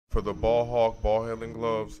For the Ball Hawk ball handling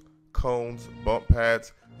gloves, cones, bump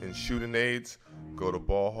pads, and shooting aids, go to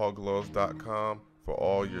ballhawkgloves.com for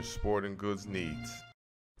all your sporting goods needs.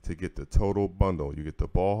 To get the total bundle, you get the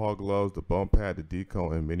Ball Hawk gloves, the bump pad, the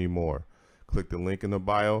decone, and many more. Click the link in the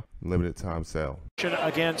bio, limited time sale.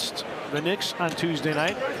 Against the Knicks on Tuesday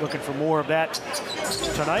night. Looking for more of that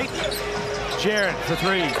tonight. Jaren for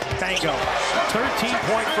three. Bango.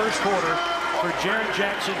 13-point first quarter for Jaren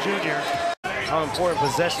Jackson Jr. How important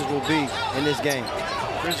possessions will be in this game.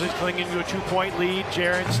 Grizzlies clinging to a 2-point lead.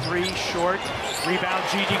 Jaren's three short. Rebound.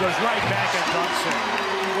 Gigi goes right back and dunks it.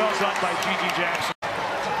 Well done by Gigi Jackson.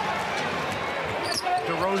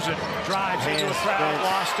 DeRozan drives into a crowd,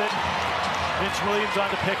 lost it. Vince Williams on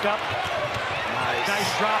the pickup.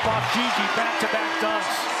 Nice drop off. Gigi back-to-back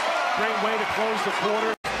dunks. Great way to close the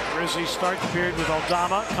quarter. Grizzlies start the period with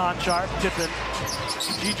Aldama, Conchar, Pippen,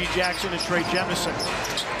 Gigi Jackson, and Trey Jemison.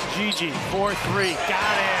 Gigi 4-3,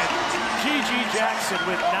 got it. Gigi Jackson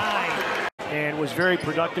with 9, and was very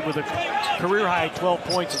productive with a career-high 12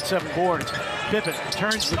 points and 7 boards. Pippen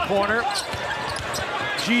turns the corner.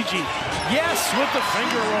 Gigi, yes, with the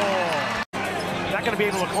finger roll. Not going to be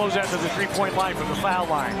able to close out to the three-point line from the foul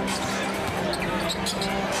line.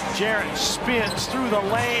 Jaren spins through the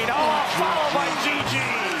lane. Oh, followed by Gigi.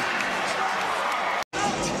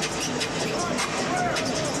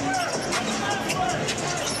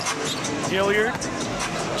 Hilliard,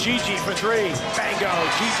 Gigi for three. Bango,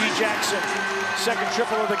 Gigi Jackson. Second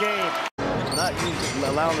triple of the game. Not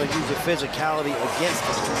allowing them to use the physicality against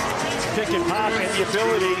him. Pick and pop and the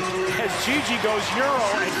ability as Gigi goes Euro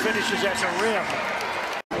and finishes at the rim.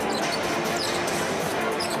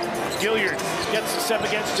 Hilliard gets the set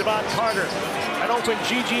against Javon Carter. An open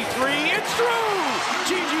Gigi three, it's through!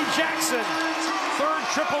 Gigi Jackson, third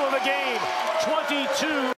triple of the game,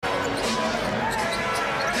 22.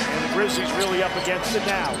 And the Grizzlies really up against it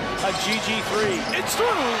now. A Gigi three, it's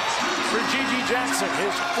through for Gigi Jackson,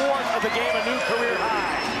 his fourth of the game, a new career